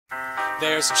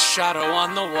There's a shadow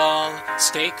on the wall.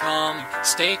 Stay calm,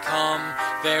 stay calm.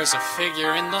 There's a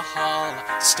figure in the hall.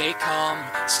 Stay calm,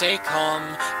 stay calm.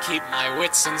 Keep my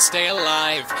wits and stay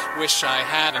alive. Wish I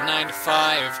had a 9 to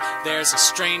 5. There's a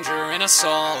stranger in us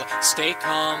all. Stay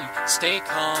calm, stay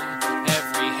calm.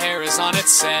 Every hair is on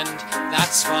its end.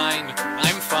 That's fine,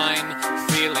 I'm fine.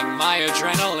 Feeling my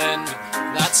adrenaline.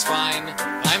 That's fine,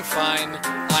 I'm fine.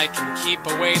 I can keep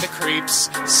away the creeps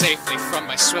safely from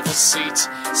my swivel seat.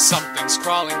 Something's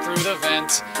crawling through the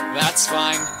vent. That's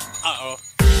fine. Uh-oh.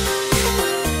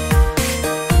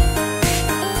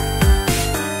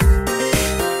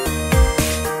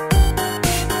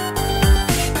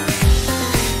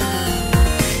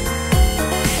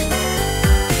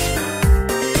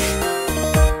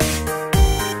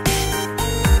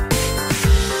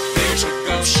 There's a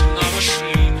ghost in the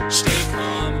machine. Stay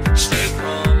calm, stay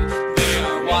calm. They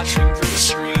are watching through the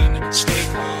screen. Stay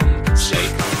calm, stay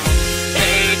calm.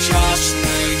 They just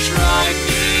may drive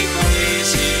me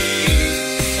crazy.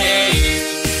 Hey,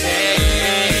 hey,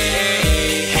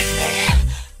 hey, hey.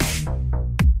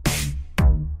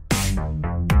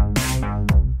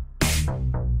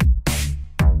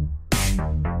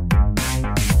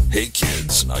 Hey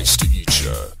kids, nice to eat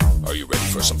ya. Are you ready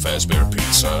for some Fazbear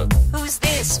pizza? Who's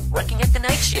this, working at the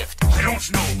night shift? I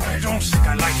don't know, but I don't think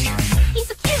I like him. He's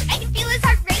so cute, I can feel his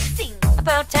heart racing.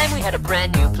 About time we had a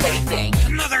brand new plaything.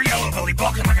 Another yellow belly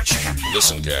balking like a chicken.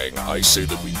 Listen gang, I say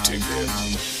that we dig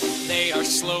in. They are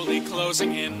slowly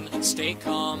closing in. Stay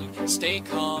calm, stay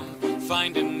calm.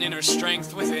 Find an inner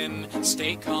strength within.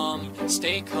 Stay calm,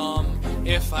 stay calm.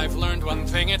 If I've learned one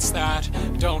thing, it's that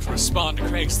don't respond to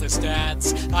Craigslist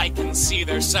ads. I can see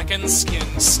their second skin.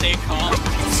 Stay calm,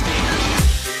 stay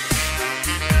calm.